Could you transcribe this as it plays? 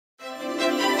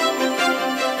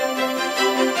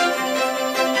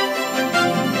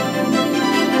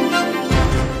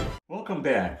Welcome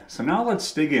back. So now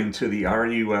let's dig into the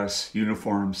RUS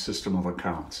Uniform System of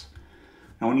Accounts.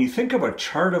 Now when you think of a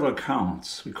chart of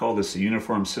accounts, we call this a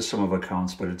Uniform System of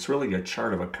Accounts, but it's really a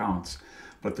chart of accounts.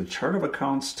 But the chart of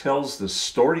accounts tells the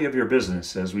story of your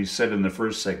business, as we said in the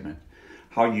first segment.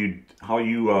 How you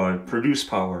produce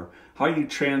power, how you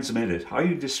transmit it, how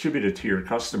you distribute it to your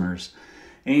customers,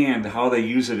 and how they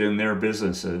use it in their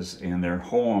businesses, in their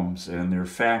homes, and their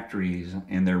factories,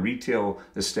 and their retail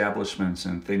establishments,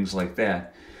 and things like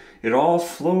that. It all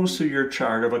flows through your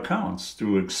chart of accounts,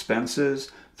 through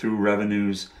expenses, through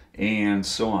revenues, and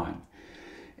so on.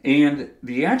 And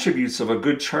the attributes of a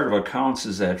good chart of accounts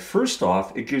is that, first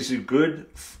off, it gives you good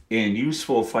and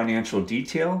useful financial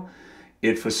detail.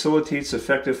 It facilitates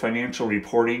effective financial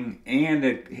reporting, and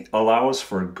it allows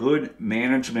for good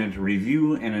management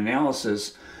review and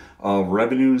analysis of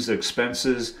revenues,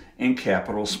 expenses, and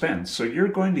capital spend. So you're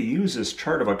going to use this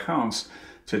chart of accounts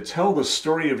to tell the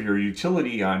story of your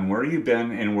utility on where you've been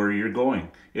and where you're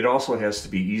going. It also has to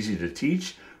be easy to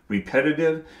teach,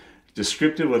 repetitive,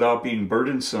 descriptive without being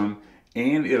burdensome,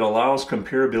 and it allows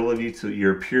comparability to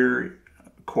your peer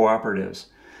cooperatives.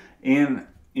 And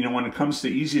when it comes to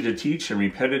easy to teach and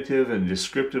repetitive and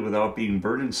descriptive without being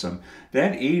burdensome,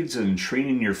 that aids in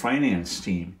training your finance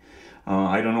team.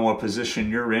 I don't know what position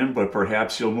you're in, but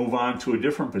perhaps you'll move on to a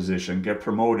different position, get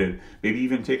promoted, maybe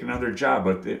even take another job,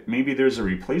 but maybe there's a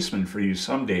replacement for you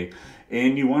someday.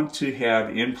 And you want to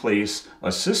have in place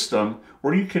a system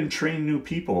where you can train new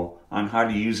people on how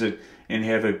to use it and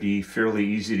have it be fairly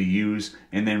easy to use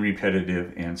and then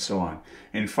repetitive and so on.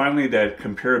 And finally, that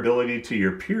comparability to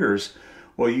your peers.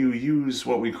 Well, you use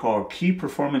what we call key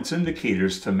performance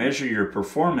indicators to measure your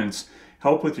performance,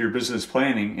 help with your business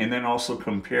planning, and then also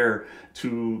compare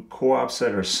to co-ops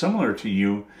that are similar to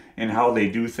you and how they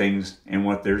do things and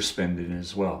what they're spending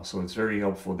as well. So it's very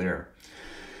helpful there.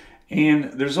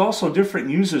 And there's also different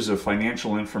users of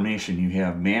financial information. You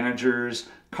have managers,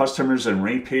 customers and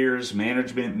ratepayers,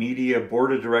 management, media,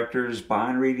 board of directors,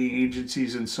 bond rating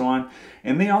agencies, and so on.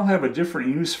 And they all have a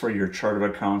different use for your chart of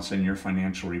accounts and your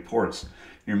financial reports.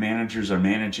 Your managers are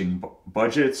managing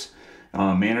budgets.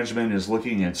 Management is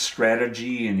looking at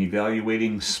strategy and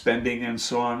evaluating spending and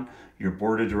so on. Your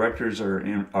board of directors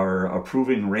are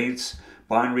approving rates.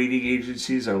 Bond rating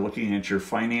agencies are looking at your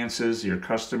finances. Your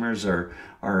customers are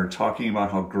talking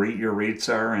about how great your rates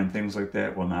are and things like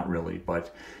that. Well, not really,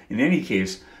 but in any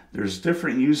case, there's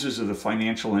different users of the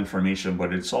financial information,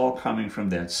 but it's all coming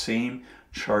from that same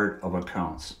chart of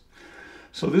accounts.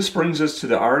 So this brings us to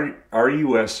the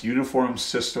RUS Uniform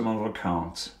System of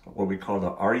Accounts, what we call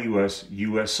the RUS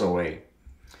USOA.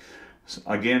 So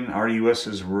again, RUS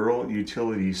is Rural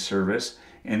Utilities Service,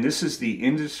 and this is the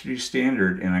industry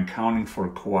standard in accounting for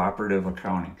cooperative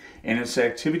accounting, and it's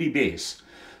activity-based.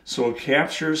 So it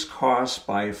captures costs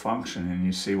by function, and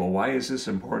you say, well, why is this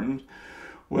important?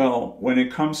 Well, when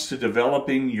it comes to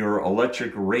developing your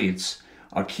electric rates,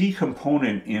 a key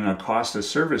component in a cost of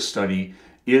service study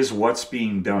is what's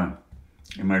being done.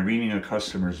 Am I reading a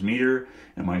customer's meter?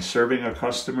 Am I serving a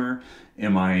customer?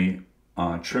 Am I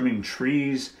trimming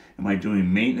trees? Am I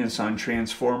doing maintenance on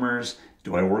transformers?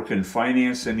 Do I work in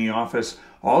finance in the office?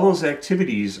 All those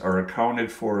activities are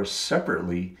accounted for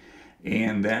separately,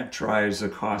 and that drives the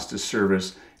cost of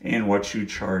service and what you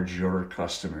charge your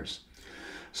customers.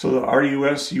 So the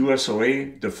RUS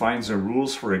USOA defines the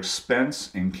rules for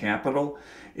expense and capital.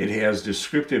 It has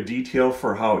descriptive detail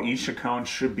for how each account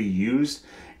should be used,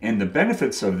 and the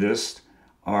benefits of this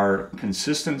are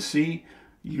consistency,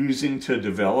 using to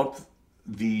develop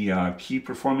the key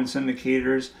performance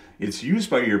indicators. It's used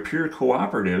by your peer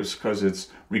cooperatives because it's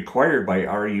required by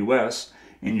RUS,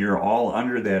 and you're all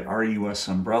under that RUS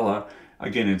umbrella.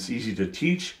 Again, it's easy to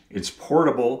teach, it's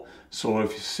portable, so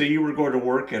if say you were going to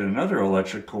work at another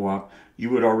electric co-op, you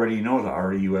would already know the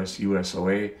RUS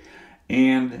USOA.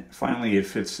 And finally, it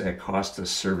fits that cost of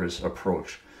service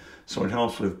approach. So it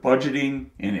helps with budgeting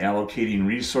and allocating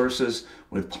resources,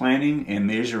 with planning and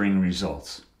measuring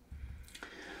results.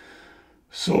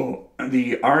 So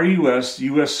the RUS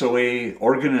USOA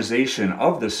organization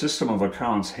of the system of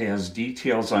accounts has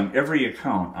details on every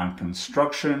account, on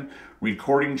construction,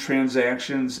 recording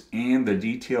transactions, and the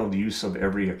detailed use of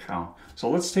every account. So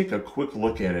let's take a quick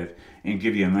look at it and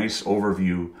give you a nice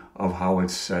overview of how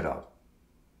it's set up.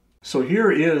 So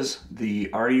here is the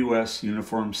RUS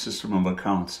Uniform System of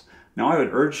Accounts. Now I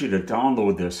would urge you to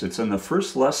download this. It's in the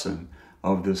first lesson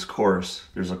of this course.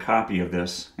 There's a copy of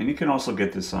this, and you can also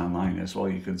get this online as well.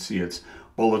 You can see it's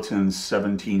Bulletins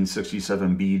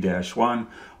 1767B-1,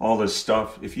 all this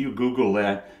stuff. If you Google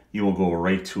that, you will go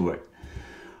right to it.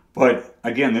 But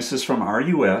again, this is from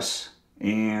RUS,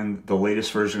 and the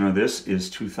latest version of this is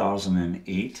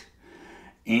 2008.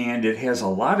 And it has a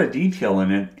lot of detail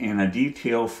in it, and a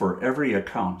detail for every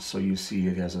account. So you see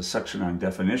it has a section on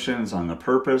definitions, on the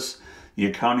purpose. The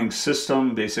accounting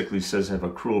system basically says have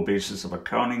accrual basis of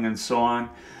accounting and so on.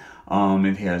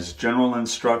 It has general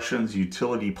instructions,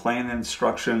 utility plan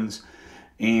instructions,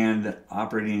 and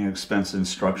operating expense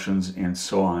instructions, and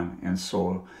so on. And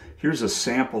so here's a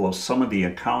sample of some of the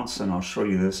accounts, and I'll show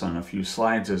you this on a few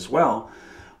slides as well.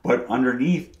 But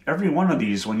underneath every one of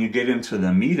these, when you get into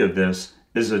the meat of this,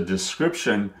 is a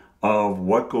description of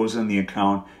what goes in the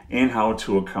account and how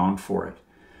to account for it.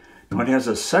 Now it has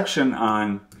a section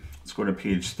on, let's go to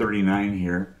page 39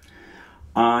 here,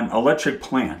 on electric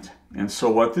plant. And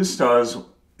so what this does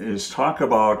is talk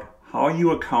about how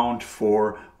you account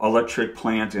for electric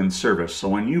plant and service. So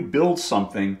when you build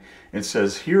something, it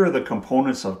says here are the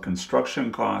components of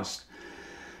construction cost,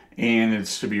 and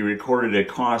it's to be recorded at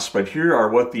cost, but here are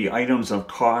what the items of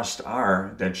cost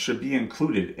are that should be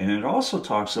included. And it also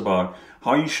talks about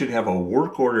how you should have a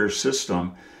work order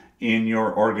system in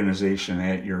your organization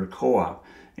at your co-op.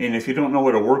 And if you don't know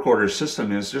what a work order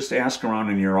system is, just ask around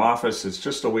in your office. It's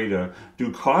just a way to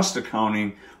do cost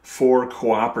accounting for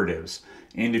cooperatives.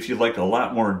 And if you'd like a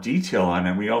lot more detail on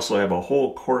it, we also have a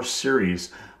whole course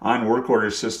series on work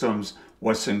order systems,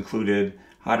 what's included,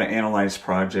 how to analyze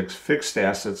projects, fixed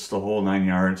assets, the whole 9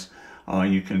 yards.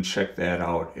 You can check that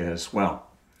out as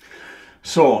well.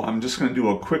 So I'm just going to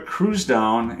do a quick cruise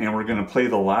down, and we're going to play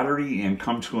the lottery and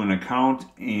come to an account,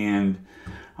 and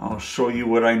I'll show you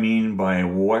what I mean by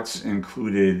what's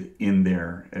included in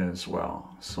there as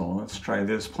well. So let's try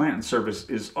this. Plant and service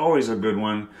is always a good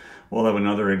one. We'll have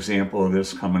another example of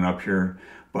this coming up here,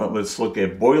 but let's look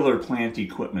at boiler plant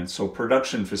equipment, so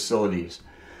production facilities.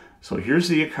 So here's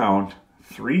the account,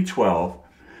 312,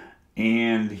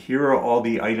 and here are all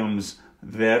the items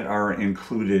that are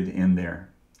included in there.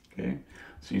 Okay,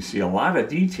 so you see a lot of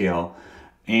detail,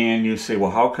 and you say,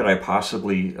 well, how could I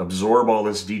possibly absorb all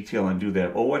this detail and do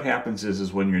that? Well, what happens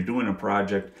is when you're doing a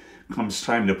project, comes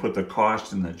time to put the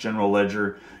cost in the general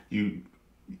ledger, you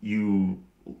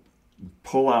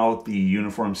pull out the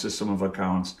uniform system of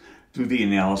accounts, do the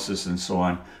analysis and so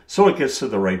on, so it gets to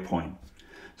the right point.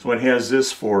 So it has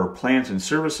this for plant and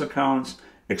service accounts,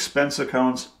 expense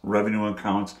accounts, revenue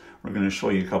accounts. We're going to show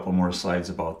you a couple more slides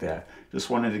about that. Just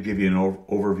wanted to give you an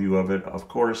overview of it. Of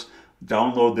course,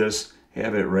 download this,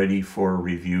 have it ready for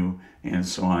review and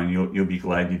so on. You'll be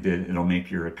glad you did. It'll make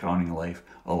your accounting life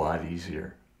a lot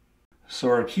easier. So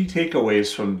our key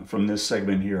takeaways from this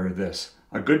segment here are this.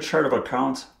 A good chart of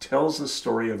accounts tells the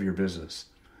story of your business.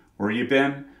 Where you've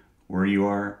been, where you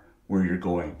are, where you're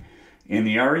going. And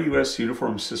the RUS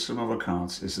Uniform System of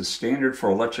Accounts is the standard for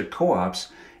electric co-ops,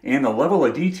 and the level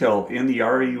of detail in the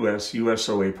RUS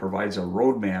USOA provides a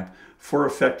roadmap for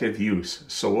effective use.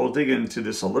 So we'll dig into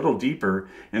this a little deeper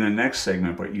in the next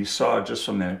segment, but you saw just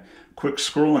from that quick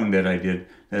scrolling that I did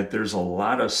that there's a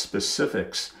lot of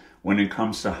specifics when it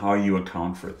comes to how you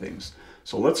account for things.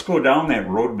 So let's go down that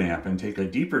roadmap and take a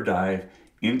deeper dive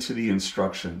into the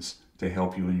instructions to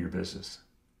help you in your business.